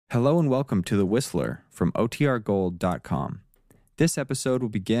Hello and welcome to The Whistler from OTRGold.com. This episode will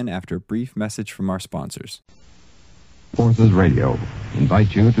begin after a brief message from our sponsors. Forces Radio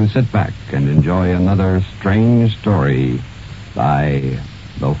invites you to sit back and enjoy another strange story by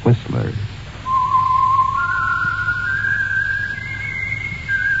The Whistler.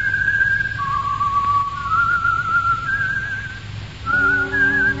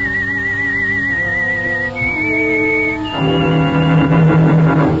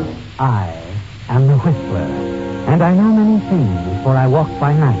 I am the Whistler, and I know many things, for I walk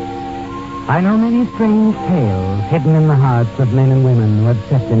by night. I know many strange tales hidden in the hearts of men and women who have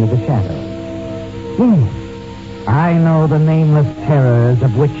stepped into the shadows. Yes, I know the nameless terrors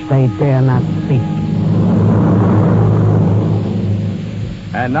of which they dare not speak.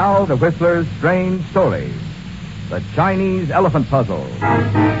 And now, the Whistler's strange story, the Chinese elephant puzzle.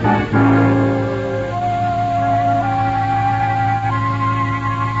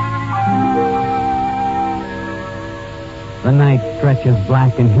 The night stretches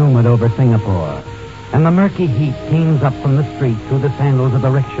black and humid over Singapore, and the murky heat teems up from the street through the sandals of the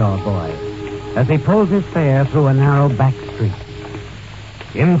rickshaw boy as he pulls his fare through a narrow back street.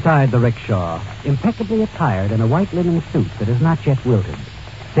 Inside the rickshaw, impeccably attired in a white linen suit that is not yet wilted,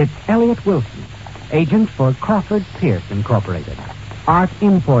 sits Elliot Wilson, agent for Crawford Pierce Incorporated, art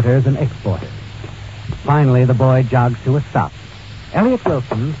importers and exporters. Finally, the boy jogs to a stop. Elliot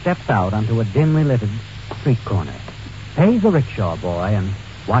Wilson steps out onto a dimly lit street corner, pays the rickshaw boy, and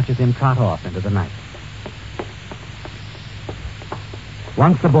watches him trot off into the night.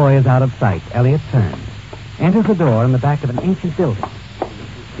 Once the boy is out of sight, Elliot turns, enters the door in the back of an ancient building.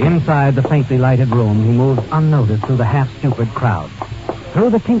 Inside the faintly lighted room, he moves unnoticed through the half-stupid crowd,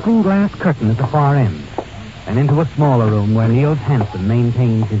 through the tinkling glass curtain at the far end, and into a smaller room where Niels Hansen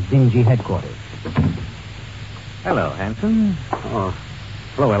maintains his dingy headquarters. Hello, Hansen. Oh,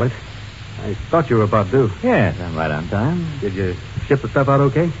 hello, Elliot. I thought you were about due. Yes, I'm right on time. Did you ship the stuff out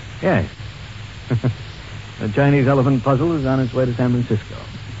okay? Yes. The Chinese elephant puzzle is on its way to San Francisco.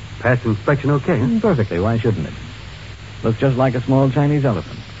 Passed inspection okay, huh? Perfectly. Why shouldn't it? Looks just like a small Chinese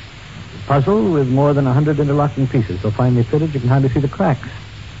elephant. A puzzle with more than 100 interlocking pieces so finely fitted you can hardly see the cracks.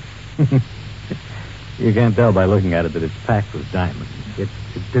 You can't tell by looking at it that it's packed with diamonds. It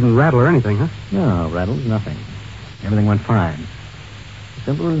didn't rattle or anything, huh? No, rattles, nothing. Everything went fine.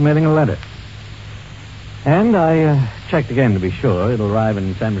 Simple as mailing a letter. And I checked again to be sure. It'll arrive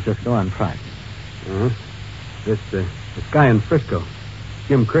in San Francisco on Friday. Uh-huh. This guy in Frisco,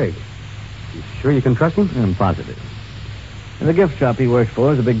 Jim Craig. You sure you can trust him? I'm positive. And the gift shop he works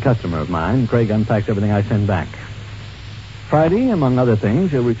for is a big customer of mine. Craig unpacks everything I send back. Friday, among other things,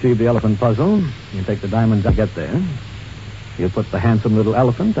 he'll receive the elephant puzzle. He'll take the diamonds I get there. He'll put the handsome little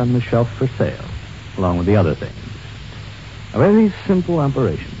elephant on the shelf for sale, along with the other things. A very simple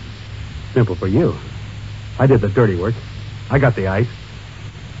operation. Simple for you. I did the dirty work. I got the ice.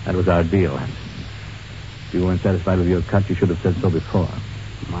 That was our deal, Hanson. If you weren't satisfied with your cut, you should have said so before.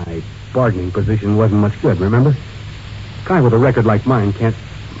 My bargaining position wasn't much good, remember? A guy with a record like mine can't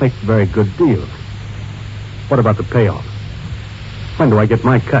make very good deals. What about the payoff? When do I get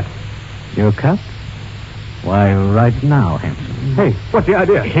my cut? Your cut? Why, right now, Hanson. Hey, what's the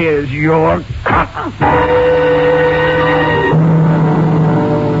idea? Here's your cut.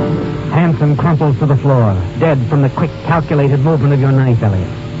 Hanson crumples to the floor, dead from the quick, calculated movement of your knife, Elliot.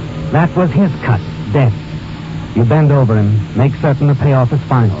 That was his cut, dead. You bend over him, make certain the payoff is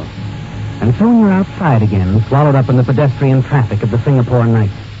final. And soon you're outside again, swallowed up in the pedestrian traffic of the Singapore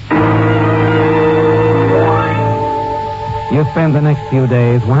night. You spend the next few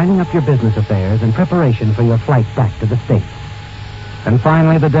days winding up your business affairs in preparation for your flight back to the States. And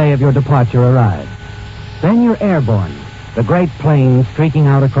finally, the day of your departure arrives. Then you're airborne, the great plane streaking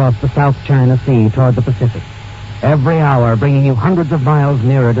out across the South China Sea toward the Pacific, every hour bringing you hundreds of miles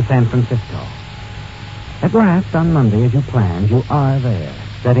nearer to San Francisco. At last, on Monday, as you planned, you are there,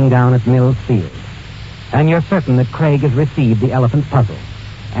 setting down at Mills Field. And you're certain that Craig has received the elephant puzzle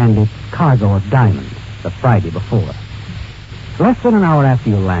and its cargo of diamonds the Friday before. Less than an hour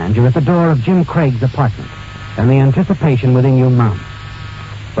after you land, you're at the door of Jim Craig's apartment, and the anticipation within you mounts.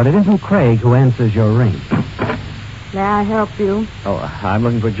 But it isn't Craig who answers your ring. May I help you? Oh, I'm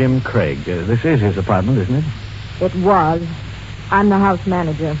looking for Jim Craig. This is his apartment, isn't it? It was. I'm the house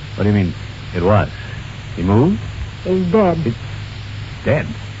manager. What do you mean, it was? He moved? He's dead. He's dead?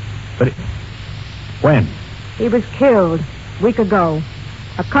 But when? He was killed a week ago.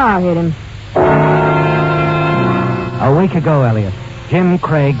 A car hit him. A week ago, Elliot. Jim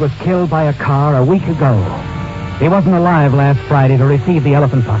Craig was killed by a car a week ago. He wasn't alive last Friday to receive the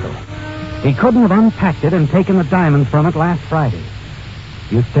elephant puzzle. He couldn't have unpacked it and taken the diamonds from it last Friday.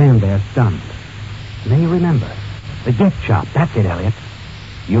 You stand there stunned. Now you remember. The gift shop. That's it, Elliot.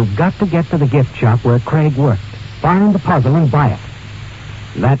 You've got to get to the gift shop where Craig worked. Find the puzzle and buy it.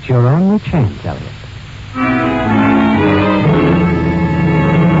 That's your only chance, Elliot.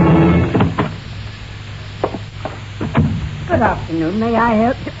 Good afternoon. May I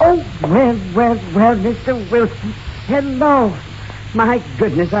help you? Oh, well, Mr. Wilson. Hello. My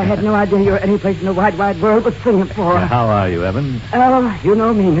goodness, I had no idea you were any place in the wide world but Singapore. How are you, Evans? Oh, you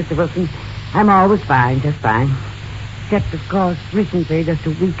know me, Mr. Wilson. I'm always fine, just fine. Except, of course, recently, just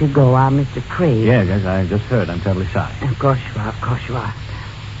a week ago, our Mr. Craig. Yes, I just heard. I'm terribly sorry. Of course you are.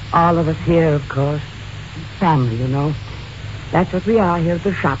 All of us here, of course. Family, you know. That's what we are here at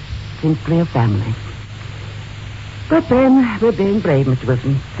the shop. Simply a family. But then, we're being brave, Mr.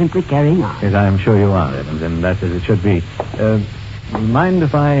 Wilson. Simply carrying on. Yes, I'm sure you are, Evans, and that's as it should be. Mind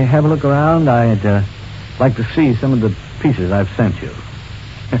if I have a look around? I'd like to see some of the pieces I've sent you.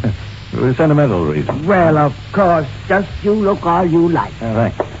 For a sentimental reason. Well, of course. Just you look all you like.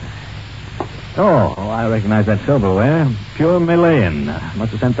 Thanks. Oh, I recognize that silverware. Pure Malayan.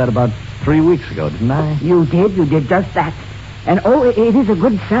 Must have sent that about 3 weeks ago, didn't I? You did just that. And, it is a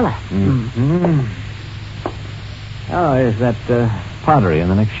good seller. Mm-hmm. Oh, is that pottery in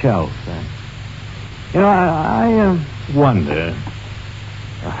the next shelf? I wonder.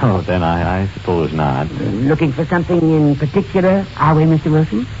 Oh, then I suppose not. Looking for something in particular, are we, Mr.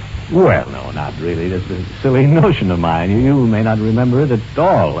 Wilson? Well, no, not really. That's a silly notion of mine. You may not remember it at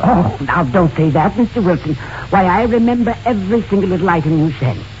all. Oh, now don't say that, Mr. Wilson. Why, I remember every single little item you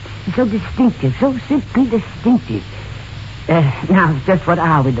sent. It's so distinctive, so simply distinctive. Now, just what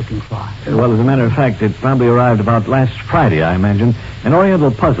are we looking for? Well, as a matter of fact, it probably arrived about last Friday, I imagine. An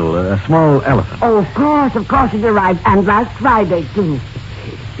oriental puzzle, a small elephant. Oh, of course it arrived. And last Friday, too.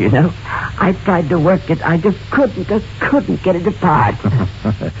 You know, I tried to work it. I just couldn't get it apart.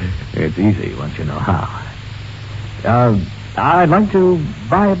 It's easy once you know how. I'd like to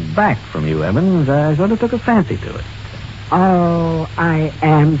buy it back from you, Evans. I sort of took a fancy to it. Oh, I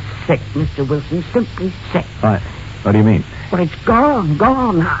am sick, Mr. Wilson. Simply sick. What do you mean? Well, it's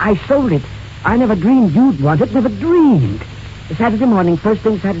gone. I sold it. I never dreamed you'd want it. Never dreamed. Saturday morning, first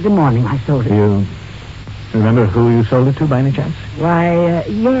thing Saturday morning, I sold it. You remember who you sold it to, by any chance? Why,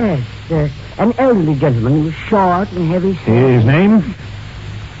 yes. An elderly gentleman who was short and heavy set. His name?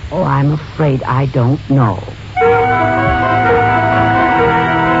 Oh, I'm afraid I don't know.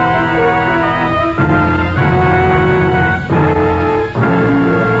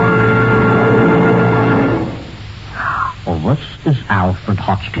 This is Alfred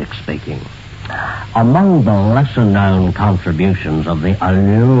Hotchkiss speaking. Among the lesser-known contributions of the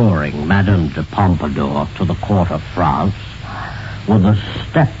alluring Madame de Pompadour to the court of France were the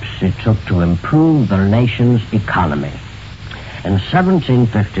steps she took to improve the nation's economy. In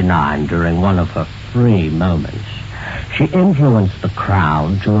 1759, during one of her free moments, she influenced the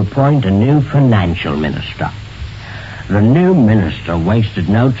crown to appoint a new financial minister. The new minister wasted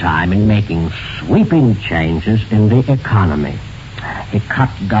no time in making sweeping changes in the economy. He cut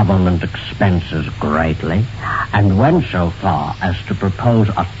government expenses greatly and went so far as to propose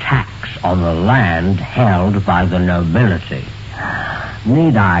a tax on the land held by the nobility.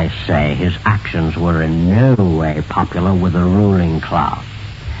 Need I say his actions were in no way popular with the ruling class.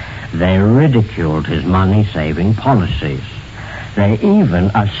 They ridiculed his money-saving policies. They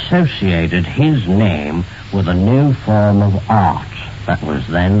even associated his name with a new form of art that was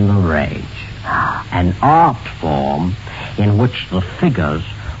then the rage. An art form in which the figures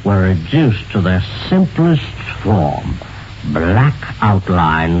were reduced to their simplest form, black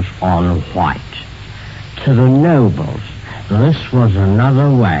outlines on white. To the nobles, this was another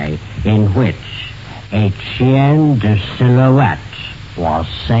way in which a chien de silhouette was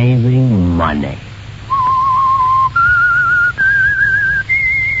saving money.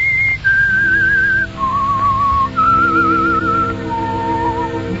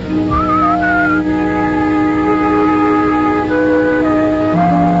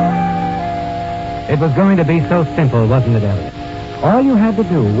 It was going to be so simple, wasn't it, Elliot? All you had to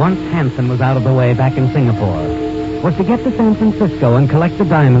do, once Hanson was out of the way back in Singapore, was to get to San Francisco and collect the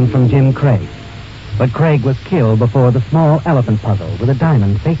diamond from Jim Craig. But Craig was killed before the small elephant puzzle with a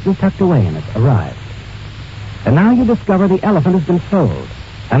diamond safely tucked away in it arrived. And now you discover the elephant has been sold,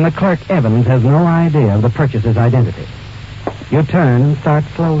 and the clerk Evans has no idea of the purchaser's identity. You turn and start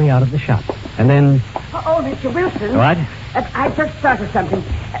slowly out of the shop, and then... Oh, Mr. Wilson. What? I just thought of something.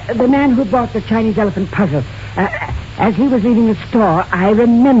 The man who bought the Chinese elephant puzzle, as he was leaving the store, I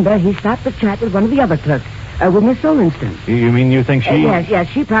remember he stopped to chat with one of the other clerks, with Miss Solinston. You mean you think she... Yes,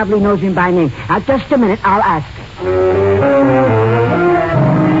 she probably knows him by name. Just a minute, I'll ask.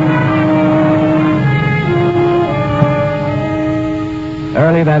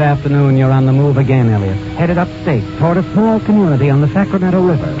 that afternoon, you're on the move again, Elliot, headed upstate toward a small community on the Sacramento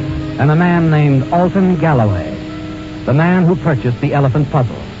River, and a man named Alton Galloway, the man who purchased the elephant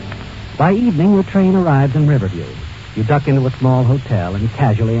puzzle. By evening, your train arrives in Riverview. You duck into a small hotel and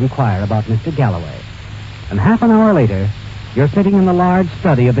casually inquire about Mr. Galloway. And half an hour later, you're sitting in the large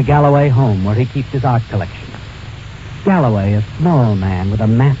study of the Galloway home where he keeps his art collection. Galloway, a small man with a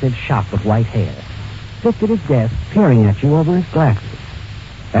massive shock of white hair, sits at his desk peering at you over his glasses.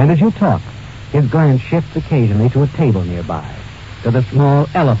 And as you talk, his glance shifts occasionally to a table nearby, to the small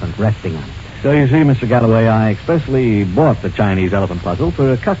elephant resting on it. So you see, Mr. Galloway, I expressly bought the Chinese elephant puzzle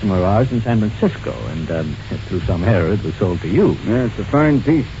for a customer of ours in San Francisco, and through some error it was sold to you. Yeah, it's a fine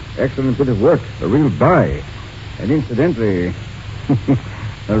piece. Excellent bit of work. A real buy. And incidentally,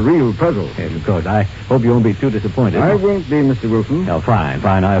 a real puzzle. Yes, of course. I hope you won't be too disappointed. I won't be, Mr. Wilson. Oh, fine.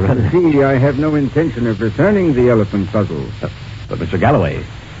 I rather... See, I have no intention of returning the elephant puzzle. But Mr. Galloway...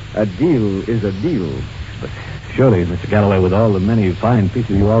 A deal is a deal. But surely, Mr. Galloway, with all the many fine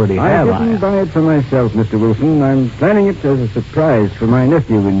pieces you already have... I didn't buy it for myself, Mr. Wilson. I'm planning it as a surprise for my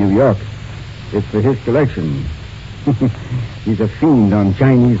nephew in New York. It's for his collection. He's a fiend on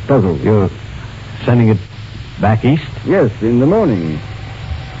Chinese puzzles. You're sending it back east? Yes, in the morning.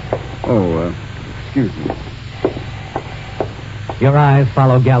 Oh, excuse me. Your eyes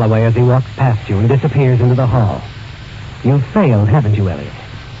follow Galloway as he walks past you and disappears into the hall. You've failed, haven't you, Elliot?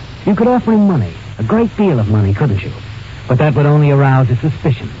 You could offer him money, a great deal of money, couldn't you? But that would only arouse his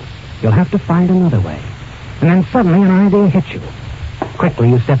suspicions. You'll have to find another way. And then suddenly an idea hits you. Quickly,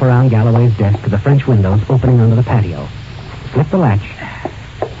 you step around Galloway's desk to the French windows opening onto the patio. Slip the latch,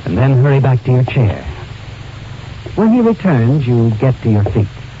 and then hurry back to your chair. When he returns, you get to your feet.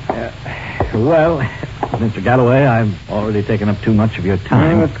 Well, Mr. Galloway, I've already taken up too much of your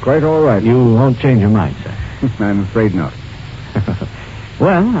time. No, that's quite all right. You won't change your mind, sir. I'm afraid not.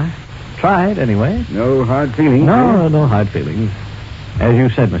 Well, I tried anyway. No hard feelings? No hard feelings. As you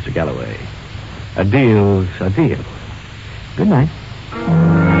said, Mr. Galloway, a deal's a deal. Good night.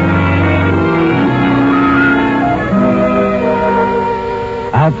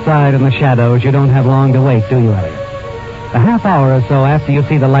 Outside in the shadows, you don't have long to wait, do you, Elliot? A half hour or so after you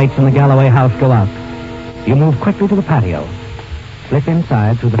see the lights in the Galloway house go out, you move quickly to the patio, slip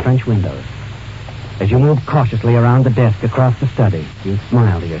inside through the French windows. As you move cautiously around the desk across the study, you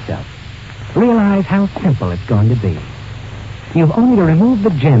smile to yourself. Realize how simple it's going to be. You've only to remove the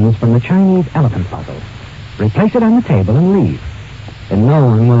gems from the Chinese elephant puzzle, replace it on the table, and leave. And no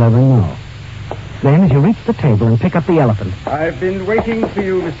one will ever know. Then, as you reach the table and pick up the elephant... I've been waiting for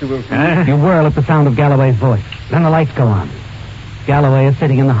you, Mr. Wilson. You whirl at the sound of Galloway's voice. Then the lights go on. Galloway is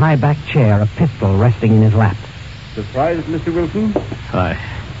sitting in the high-backed chair, a pistol resting in his lap. Surprised, Mr. Wilson?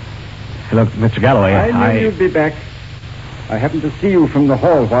 Look, Mr. Galloway, I knew you'd be back. I happened to see you from the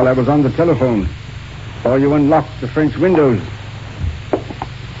hall while I was on the telephone. Saw you unlock the French windows.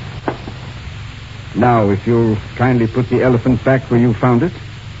 Now, if you'll kindly put the elephant back where you found it.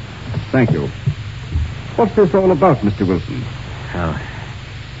 Thank you. What's this all about, Mr. Wilson? Oh,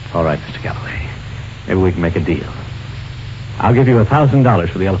 all right, Mr. Galloway. Maybe we can make a deal. I'll give you $1,000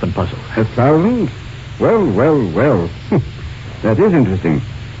 for the elephant puzzle. 1,000? Well. That is interesting.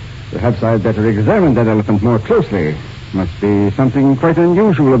 Perhaps I'd better examine that elephant more closely. Must be something quite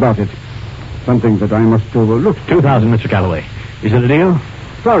unusual about it. Something that I must overlook. 2,000, Mr. Galloway. Is it a deal?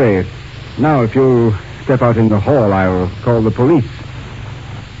 Sorry. Now, if you'll step out in the hall, I'll call the police.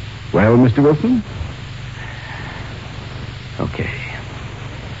 Well, Mr. Wilson? Okay.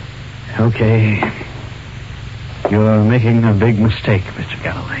 You're making a big mistake, Mr.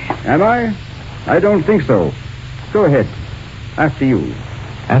 Galloway. Am I? I don't think so. Go ahead. After you.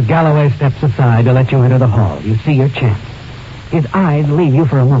 As Galloway steps aside to let you enter the hall, you see your chance. His eyes leave you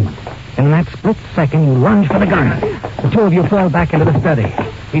for a moment. And in that split second, you lunge for the gun. The two of you fall back into the study.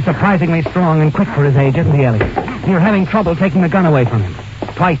 He's surprisingly strong and quick for his age, isn't he, Elliot? You're having trouble taking the gun away from him.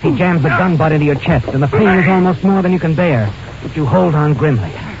 Twice he jams the gun butt into your chest, and the pain is almost more than you can bear. But you hold on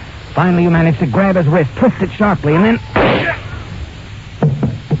grimly. Finally, you manage to grab his wrist, twist it sharply, and then...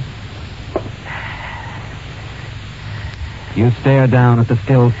 You stare down at the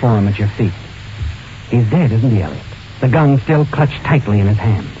still form at your feet. He's dead, isn't he, Elliot? The gun still clutched tightly in his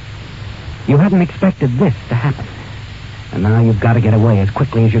hand. You hadn't expected this to happen. And now you've got to get away as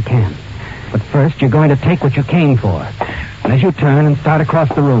quickly as you can. But first, you're going to take what you came for. And as you turn and start across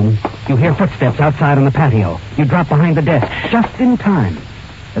the room, you hear footsteps outside on the patio. You drop behind the desk, just in time,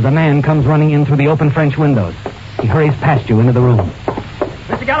 as a man comes running in through the open French windows. He hurries past you into the room.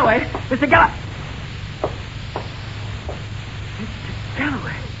 Mr. Galloway! Mr. Galloway! Mr.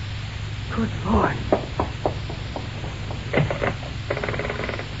 Galloway! Good Lord.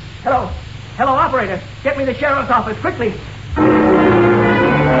 Operator, get me the sheriff's office, quickly.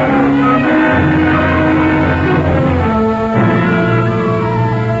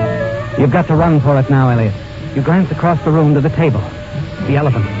 You've got to run for it now, Elliot. You glance across the room to the table. The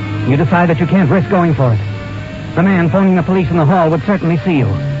elephant. You decide that you can't risk going for it. The man phoning the police in the hall would certainly see you.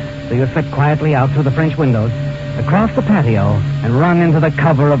 So you slip quietly out through the French windows, across the patio, and run into the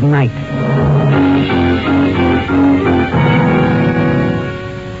cover of night.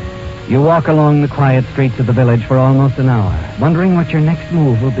 You walk along the quiet streets of the village for almost an hour, wondering what your next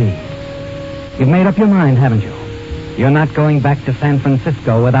move will be. You've made up your mind, haven't you? You're not going back to San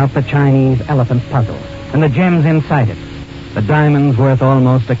Francisco without the Chinese elephant puzzle and the gems inside it. The diamonds worth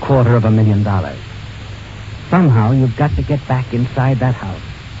almost $250,000. Somehow you've got to get back inside that house.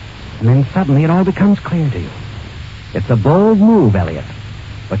 And then suddenly it all becomes clear to you. It's a bold move, Elliot,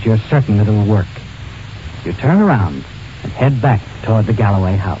 but you're certain it'll work. You turn around and head back toward the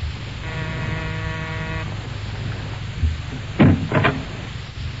Galloway house.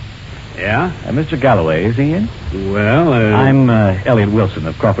 Yeah? Mr. Galloway, is he in? Well, I'm Elliot Wilson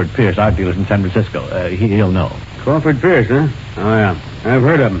of Crawford Pierce, art dealers in San Francisco. He'll know. Crawford Pierce, huh? Oh, yeah. I've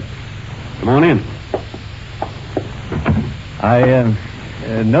heard of him. Come on in.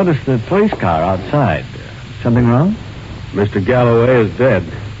 I noticed the police car outside. Something wrong? Mr. Galloway is dead.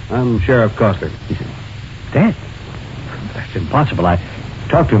 I'm Sheriff Coster. He's dead? That's impossible. I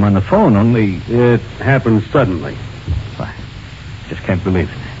talked to him on the phone, only... It happened suddenly. I just can't believe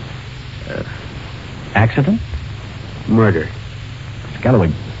it. Accident? Murder. Mr.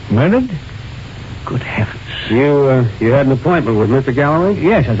 Galloway murdered? Good heavens. You had an appointment with Mr. Galloway?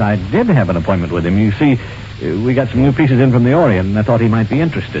 Yes, as I did have an appointment with him. You see, we got some new pieces in from the Orient, and I thought he might be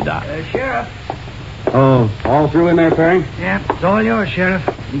interested. Sheriff. Oh, all through in there, Perry? Yeah, it's all yours, Sheriff.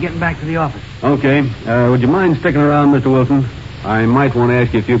 I'm getting back to the office. Okay. Would you mind sticking around, Mr. Wilson? I might want to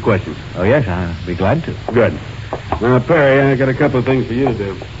ask you a few questions. Oh, yes, I'll be glad to. Good. Now, Perry, I got a couple of things for you to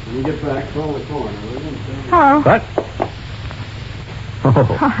do. When you get back, call the coroner, will you? Hello. What?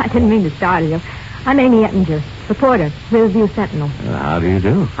 Oh, I didn't mean to startle you. I'm Amy Ettinger, reporter, Riverview Sentinel. How do you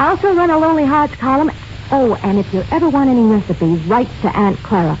do? I also run a Lonely Hearts column. Oh, and if you ever want any recipes, write to Aunt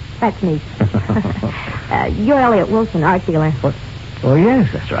Clara. That's me. You're Elliot Wilson, art dealer. What? Oh,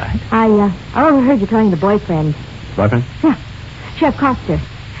 yes, that's right. I overheard you telling the boyfriend. Boyfriend? Yeah, Chef Coster.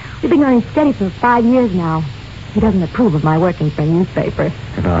 We've been going steady for 5 years now. He doesn't approve of my working for a newspaper.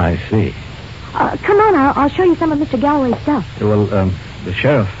 Oh, I see. Come on, I'll show you some of Mr. Galloway's stuff. Well, the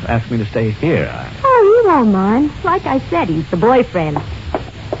sheriff asked me to stay here. Oh, you won't mind. Like I said, he's the boyfriend.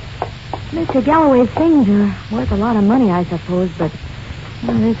 Mr. Galloway's things are worth a lot of money, I suppose, but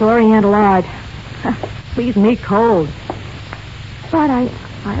this Oriental art leaves me cold. But I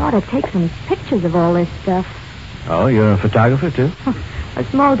ought to take some pictures of all this stuff. Oh, you're a photographer, too? A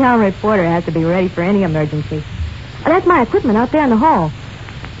small-town reporter has to be ready for any emergency. That's my equipment out there in the hall.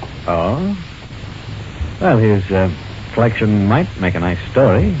 Oh? Well, his collection might make a nice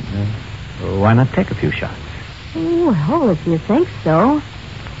story. Why not take a few shots? Well, if you think so.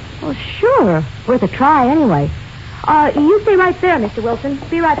 Well, sure. Worth a try anyway. You stay right there, Mr. Wilson.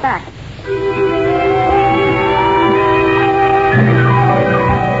 Be right back.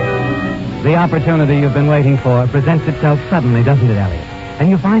 The opportunity you've been waiting for presents itself suddenly, doesn't it, Elliot? And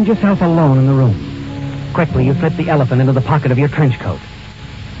you find yourself alone in the room. Quickly, you slip the elephant into the pocket of your trench coat.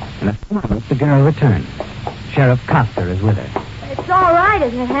 In a moment, the girl returns. Sheriff Coster is with her. It's all right,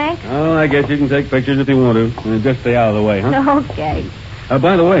 isn't it, Hank? Oh, I guess you can take pictures if you want to. Just stay out of the way, huh? Okay.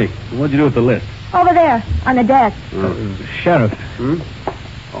 By the way, what'd you do with the list? Over there, on the desk. Sheriff.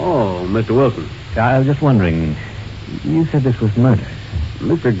 Oh, Mr. Wilson. I was just wondering, you said this was murder.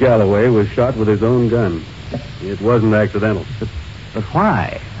 Mr. Galloway was shot with his own gun. It wasn't accidental. But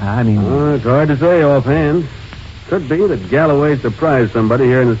why? I mean... it's hard to say offhand. Could be that Galloway surprised somebody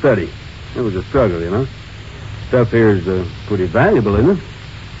here in the study. It was a struggle, you know. Stuff here's pretty valuable, isn't it?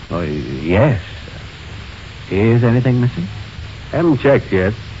 Oh, yes. Is anything missing? Haven't checked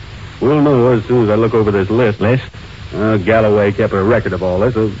yet. We'll know as soon as I look over this list. List? Galloway kept a record of all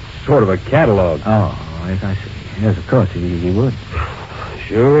this, sort of a catalog. Oh, yes, I see. Yes, of course, he would.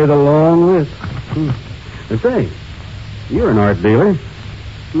 Sure is a long list. Say, you're an art dealer.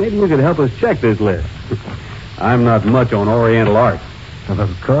 Maybe you could help us check this list. I'm not much on Oriental art.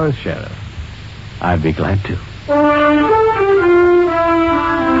 Of course, Sheriff. I'd be glad to.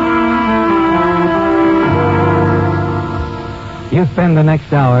 You spend the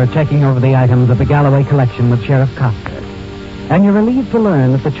next hour checking over the items of the Galloway collection with Sheriff Coster. And you're relieved to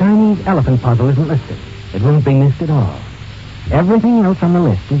learn that the Chinese elephant puzzle isn't listed. It won't be missed at all. Everything else on the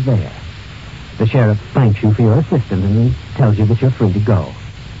list is there. The sheriff thanks you for your assistance and tells you that you're free to go.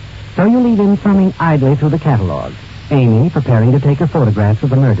 So you leave him thumbing idly through the catalog, Amy preparing to take her photographs of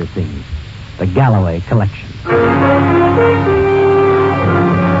the murder scene. The Galloway Collection.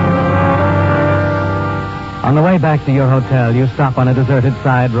 On the way back to your hotel, you stop on a deserted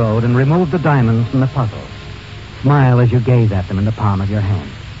side road and remove the diamonds from the puzzle. Smile as you gaze at them in the palm of your hand.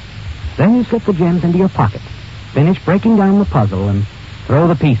 Then you slip the gems into your pocket, finish breaking down the puzzle, and throw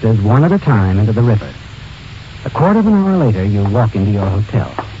the pieces one at a time into the river. A quarter of an hour later, you walk into your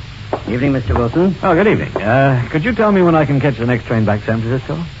hotel. Evening, Mr. Wilson. Oh, good evening. Could you tell me when I can catch the next train back to San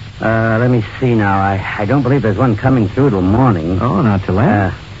Francisco? Let me see now. I don't believe there's one coming through till morning. Oh, not till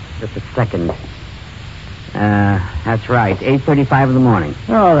then? Just a second. That's right. 8:35 in the morning.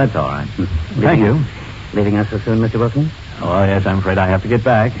 Oh, that's all right. Thank you. Leaving us so soon, Mr. Wilson? Oh, yes, I'm afraid I have to get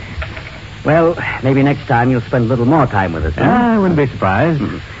back. Well, maybe next time you'll spend a little more time with us, huh? I wouldn't be surprised.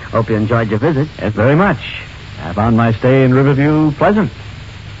 Hope you enjoyed your visit. Yes, very much. I found my stay in Riverview pleasant.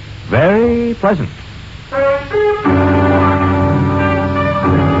 Very pleasant.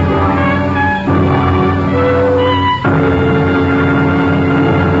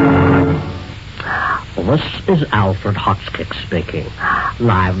 This is Alfred Hotchkiss speaking.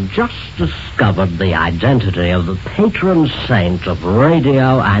 I've just discovered the identity of the patron saint of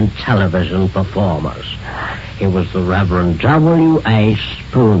radio and television performers. He was the Reverend W.A.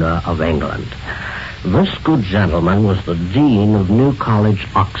 Spooner of England. This good gentleman was the Dean of New College,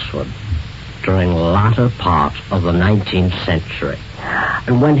 Oxford, during the latter part of the 19th century.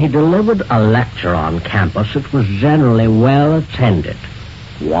 And when he delivered a lecture on campus, it was generally well attended.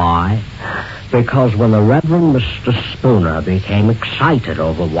 Why? Because when the Reverend Mr. Spooner became excited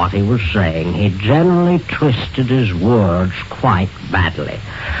over what he was saying, he generally twisted his words quite badly.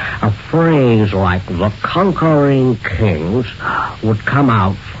 A phrase like the conquering kings would come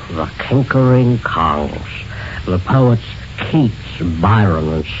out the kinkering kongs. The poets Keats, Byron,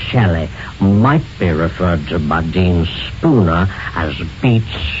 and Shelley might be referred to by Dean Spooner as Beats,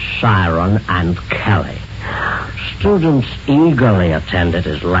 Siren, and Kelly. Students eagerly attended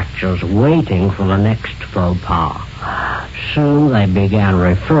his lectures, waiting for the next faux pas. Soon they began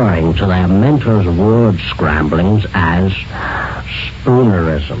referring to their mentor's word scramblings as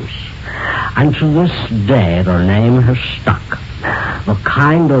Spoonerisms. And to this day, their name has stuck. The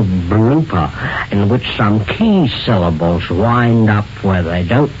kind of blooper in which some key syllables wind up where they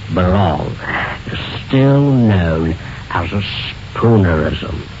don't belong is still known as a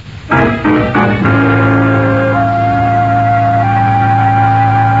Spoonerism.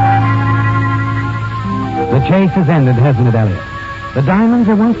 The chase has ended, hasn't it, Elliot? The diamonds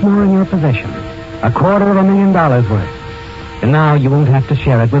are once more in your possession. $250,000 worth. And now you won't have to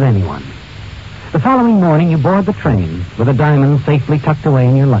share it with anyone. The following morning, you board the train with the diamonds safely tucked away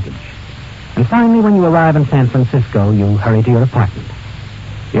in your luggage. And finally, when you arrive in San Francisco, you hurry to your apartment.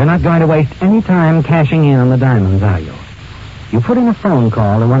 You're not going to waste any time cashing in on the diamonds, are you? You put in a phone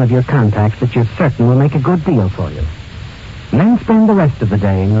call to one of your contacts that you're certain will make a good deal for you. And then spend the rest of the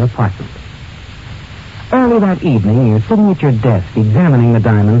day in your apartment. Early that evening, you're sitting at your desk examining the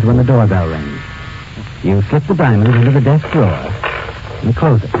diamonds when the doorbell rings. You slip the diamonds into the desk drawer and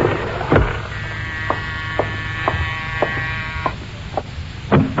close it.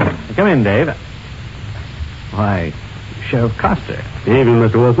 Come in, Dave. Why, Sheriff Coster. Evening,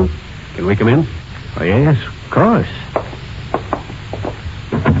 Mr. Wilson. Can we come in? Oh, yes, of course.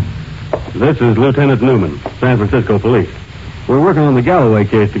 This is Lieutenant Newman, San Francisco Police. We're working on the Galloway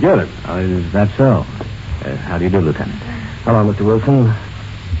case together. Oh, is that so? How do you do, Lieutenant? Hello, Mr. Wilson.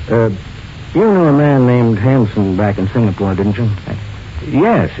 You knew a man named Hanson back in Singapore, didn't you?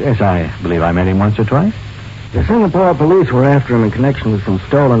 Yes, I believe I met him once or twice. The Singapore police were after him in connection with some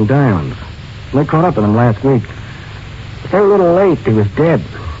stolen diamonds. They caught up with him last week. They were a little late. He was dead.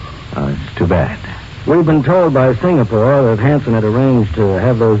 Oh, it's too bad. We've been told by Singapore that Hanson had arranged to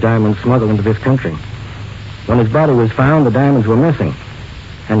have those diamonds smuggled into this country. When his body was found, the diamonds were missing.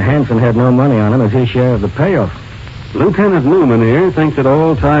 And Hanson had no money on him as his share of the payoff. Lieutenant Newman here thinks it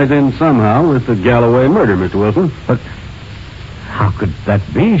all ties in somehow with the Galloway murder, Mr. Wilson. But how could that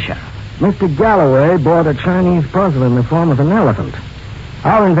be, Sheriff? Mr. Galloway bought a Chinese puzzle in the form of an elephant.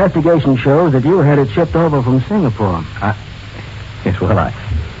 Our investigation shows that you had it shipped over from Singapore. Yes, well,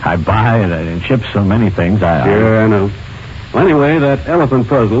 I buy and ship so many things. Sure, I know. Well, anyway, that elephant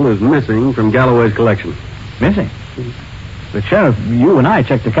puzzle is missing from Galloway's collection. Missing? But, Sheriff, you and I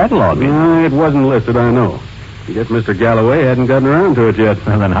checked the catalog. No, it wasn't listed, I know. I guess Mr. Galloway hadn't gotten around to it yet.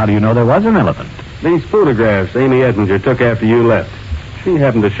 Well, then how do you know there was an elephant? These photographs Amy Ettinger took after you left. She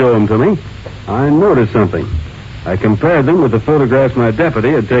happened to show them to me. I noticed something. I compared them with the photographs my deputy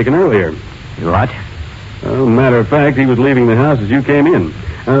had taken earlier. What? Well, matter of fact, he was leaving the house as you came in.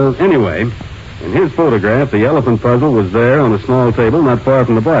 Anyway, in his photograph, the elephant puzzle was there on a small table not far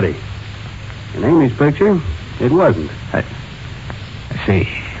from the body. In Amy's picture, it wasn't. I see.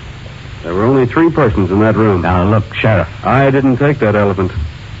 There were only 3 persons in that room. Now, look, Sheriff. I didn't take that elephant.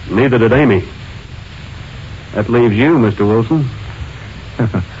 Neither did Amy. That leaves you, Mr. Wilson.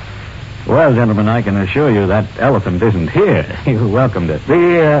 Well, gentlemen, I can assure you that elephant isn't here. You welcomed it.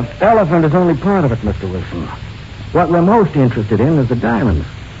 The elephant is only part of it, Mr. Wilson. What we're most interested in is the diamonds.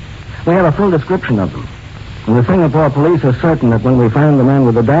 We have a full description of them. And the Singapore police are certain that when we find the man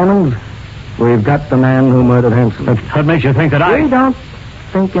with the diamonds, we've got the man who murdered Hanson. What makes you think that We don't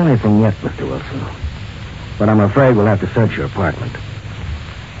think anything yet, Mr. Wilson. But I'm afraid we'll have to search your apartment.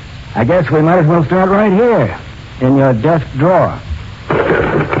 I guess we might as well start right here, in your desk drawer.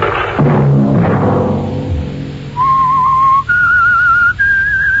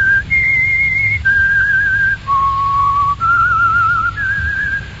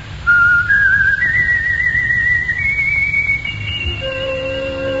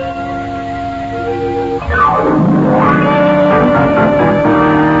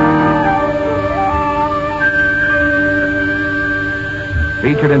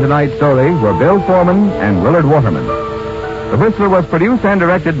 Featured in tonight's story were Bill Foreman and Willard Waterman. The Whistler was produced and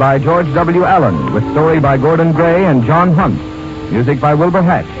directed by George W. Allen, with story by Gordon Gray and John Hunt, music by Wilbur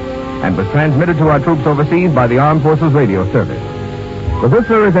Hatch, and was transmitted to our troops overseas by the Armed Forces Radio Service. The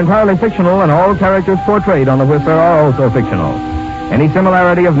Whistler is entirely fictional, and all characters portrayed on the Whistler are also fictional. Any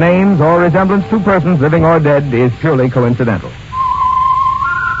similarity of names or resemblance to persons living or dead is purely coincidental.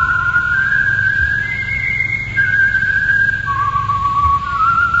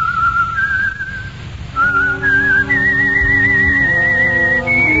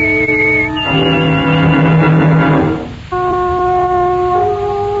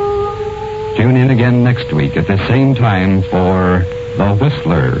 Tune in again next week at the same time for The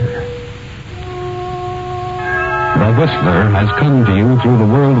Whistler. The Whistler has come to you through the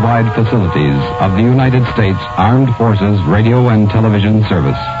worldwide facilities of the United States Armed Forces Radio and Television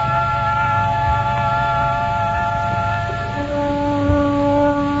Service.